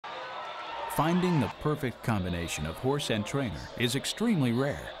Finding the perfect combination of horse and trainer is extremely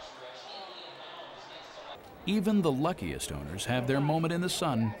rare. Even the luckiest owners have their moment in the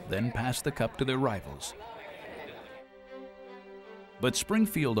sun, then pass the cup to their rivals. But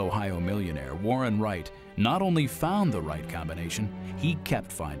Springfield, Ohio millionaire Warren Wright not only found the right combination, he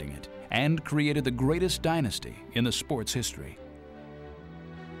kept finding it and created the greatest dynasty in the sport's history.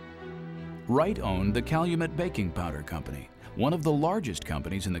 Wright owned the Calumet Baking Powder Company, one of the largest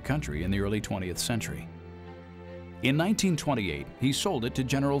companies in the country in the early 20th century. In 1928, he sold it to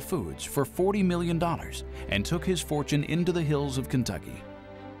General Foods for $40 million and took his fortune into the hills of Kentucky.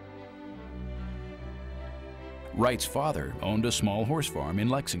 Wright's father owned a small horse farm in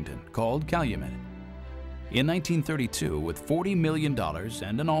Lexington called Calumet. In 1932, with $40 million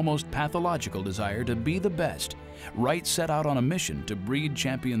and an almost pathological desire to be the best, Wright set out on a mission to breed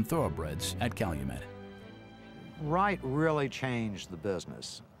champion thoroughbreds at Calumet. Wright really changed the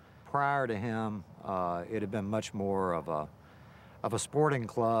business. Prior to him, it had been much more of a sporting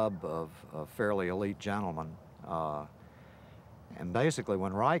club of fairly elite gentlemen. And basically,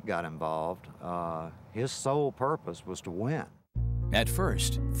 when Wright got involved, his sole purpose was to win. At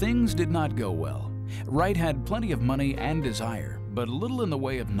first, things did not go well. Wright had plenty of money and desire, but little in the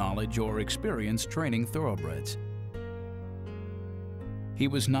way of knowledge or experience training thoroughbreds. He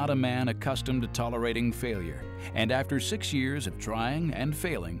was not a man accustomed to tolerating failure, and after 6 years of trying and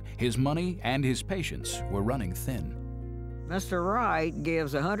failing, his money and his patience were running thin. Mr. Wright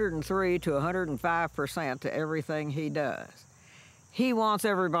gives 103 to 105% to everything he does. He wants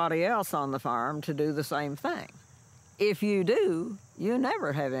everybody else on the farm to do the same thing. If you do, you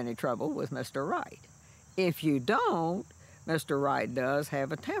never have any trouble with Mr. Wright. If you don't, Mr. Wright does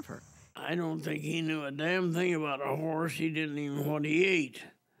have a temper. I don't think he knew a damn thing about a horse. He didn't even know what he ate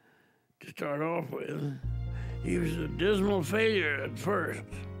to start off with. He was a dismal failure at first.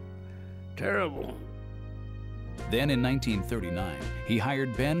 Terrible. Then in 1939, he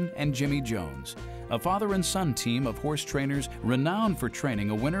hired Ben and Jimmy Jones, a father and son team of horse trainers renowned for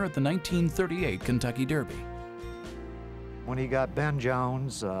training a winner at the 1938 Kentucky Derby. When he got Ben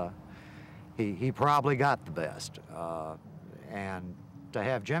Jones, he probably got the best. And to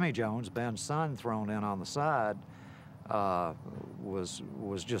have Jimmy Jones, Ben's son, thrown in on the side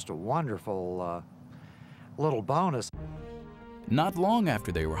was just a wonderful little bonus. Not long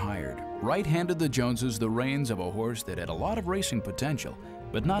after they were hired, Wright handed the Joneses the reins of a horse that had a lot of racing potential,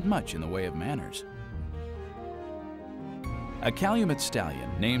 but not much in the way of manners. A Calumet stallion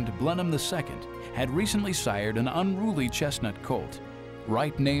named Blenheim II had recently sired an unruly chestnut colt.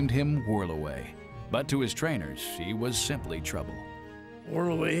 Wright named him Whirlaway, but to his trainers, he was simply trouble.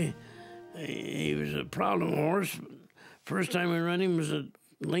 Whirlaway, he was a problem horse. First time we ran him was at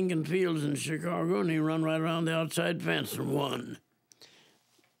Lincoln Fields in Chicago, and he run right around the outside fence and won.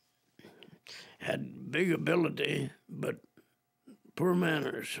 Had big ability, but poor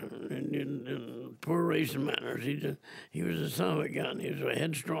manners and poor racing manners. He was a son of a gun. He was a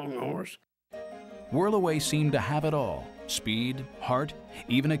headstrong horse. Whirlaway seemed to have it all: speed, heart,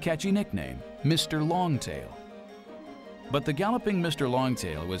 even a catchy nickname, Mr. Longtail. But the galloping Mr.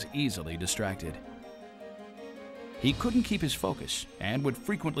 Longtail was easily distracted. He couldn't keep his focus and would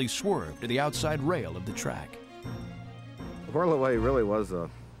frequently swerve to the outside rail of the track. Whirlaway really was an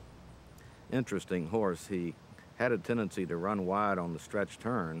interesting horse. He had a tendency to run wide on the stretch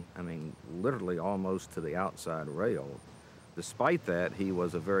turn, I mean, literally almost to the outside rail. Despite that, he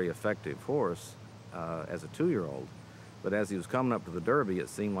was a very effective horse as a 2-year-old. But as he was coming up to the Derby, it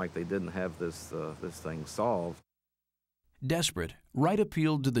seemed like they didn't have this thing solved. Desperate, Wright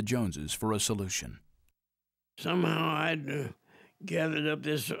appealed to the Joneses for a solution. Somehow I'd gathered up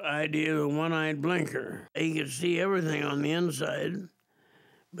this idea of a one-eyed blinker. He could see everything on the inside,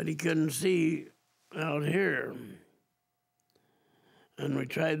 but he couldn't see out here. And we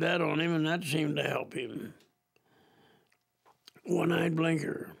tried that on him, and that seemed to help him. One-eyed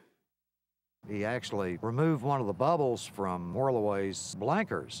blinker. He actually removed one of the bubbles from Whirlaway's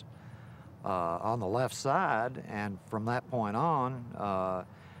blinkers on the left side, and from that point on,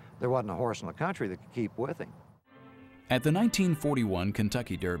 there wasn't a horse in the country that could keep with him. At the 1941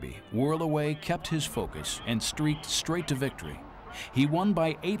 Kentucky Derby, Whirlaway kept his focus and streaked straight to victory. He won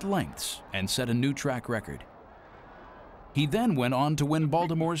by 8 lengths and set a new track record. He then went on to win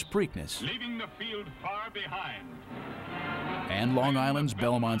Baltimore's Preakness, leaving the field far behind, and Long Island's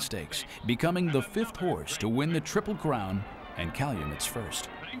Belmont Stakes, becoming the 5th horse to win the Triple Crown and Calumet's first.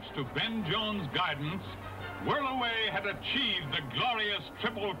 Thanks to Ben Jones' guidance, Whirlaway had achieved the glorious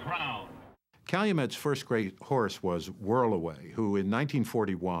Triple Crown. Calumet's first great horse was Whirlaway, who in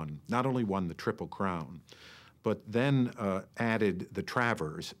 1941 not only won the Triple Crown, but then added the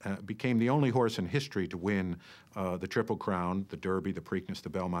Travers, became the only horse in history to win the Triple Crown, the Derby, the Preakness, the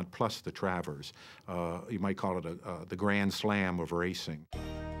Belmont, plus the Travers. You might call it the Grand Slam of racing.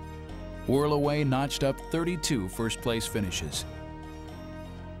 Whirlaway notched up 32 first-place finishes.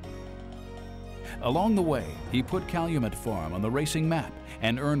 Along the way, he put Calumet Farm on the racing map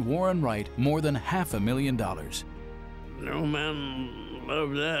and earned Warren Wright more than $500,000. No man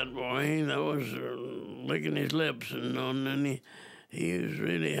loved that boy. That was licking his lips, and then he was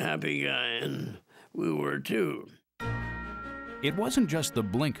really a happy guy, and we were too. It wasn't just the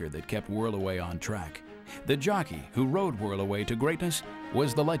blinker that kept Whirlaway on track. The jockey who rode Whirlaway to greatness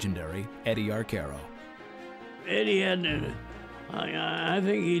was the legendary Eddie Arcaro. Eddie had to, I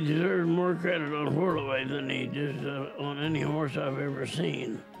think he deserved more credit on Whirlaway than he did on any horse I've ever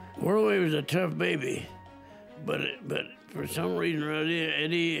seen. Whirlaway was a tough baby, but for some reason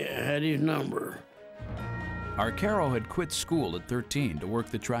Eddie had his number. Arcaro had quit school at 13 to work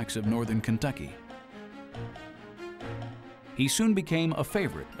the tracks of northern Kentucky. He soon became a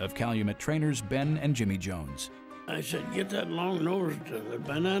favorite of Calumet trainers Ben and Jimmy Jones. I said, get that long-nosed, the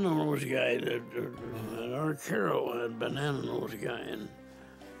banana-nosed guy, that Arcaro had banana-nosed guy, and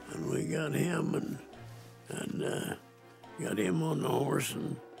we got him, and got him on the horse,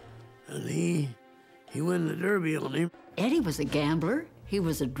 and he won the Derby on him. Eddie was a gambler. He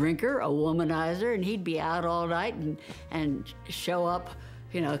was a drinker, a womanizer, and he'd be out all night and show up,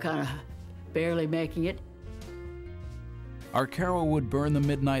 kind of barely making it. Arcaro would burn the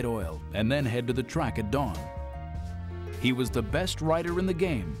midnight oil and then head to the track at dawn. He was the best rider in the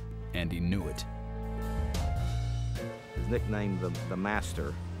game, and he knew it. His nickname, the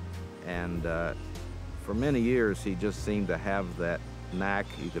Master, and for many years he just seemed to have that knack.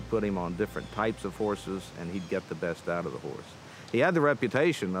 You could put him on different types of horses, and he'd get the best out of the horse. He had the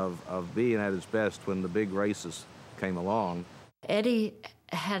reputation of being at his best when the big races came along. Eddie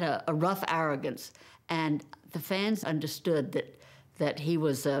had a rough arrogance, and the fans understood that he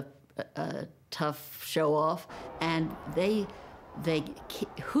was a tough show-off, and they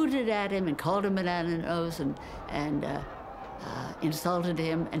hooted at him and called him banana nose and insulted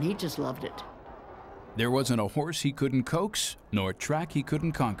him, and he just loved it. There wasn't a horse he couldn't coax, nor track he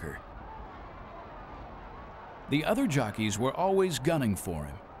couldn't conquer. The other jockeys were always gunning for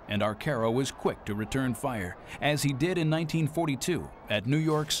him, and Arcaro was quick to return fire, as he did in 1942 at New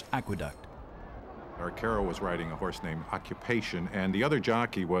York's Aqueduct. Arcaro was riding a horse named Occupation, and the other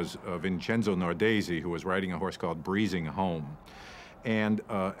jockey was Vincenzo Nordesi, who was riding a horse called Breezing Home. And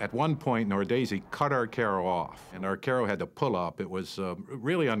at one point, Nordesi cut Arcaro off, and Arcaro had to pull up. It was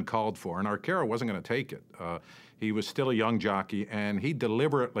really uncalled for, and Arcaro wasn't going to take it. He was still a young jockey, and he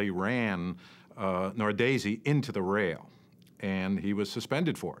deliberately ran Nordesi into the rail, and he was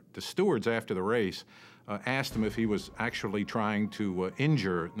suspended for it. The stewards after the race asked him if he was actually trying to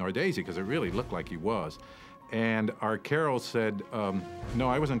injure Nordesi, because it really looked like he was. And Arcaro said, no,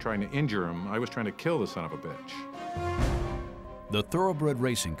 I wasn't trying to injure him. I was trying to kill the son of a bitch. The Thoroughbred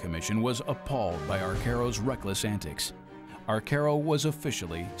Racing Commission was appalled by Arcaro's reckless antics. Arcaro was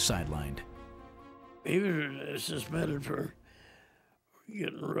officially sidelined. He was suspended for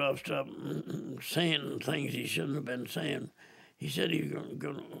getting roughed up and saying things he shouldn't have been saying. He said he was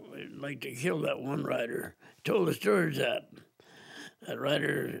going to like to kill that one rider. He told the stewards that. That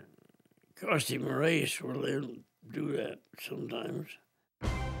rider cost him a race, where they'll do that sometimes.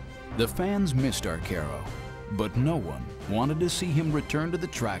 The fans missed Arcaro, but no one wanted to see him return to the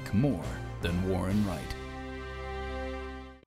track more than Warren Wright.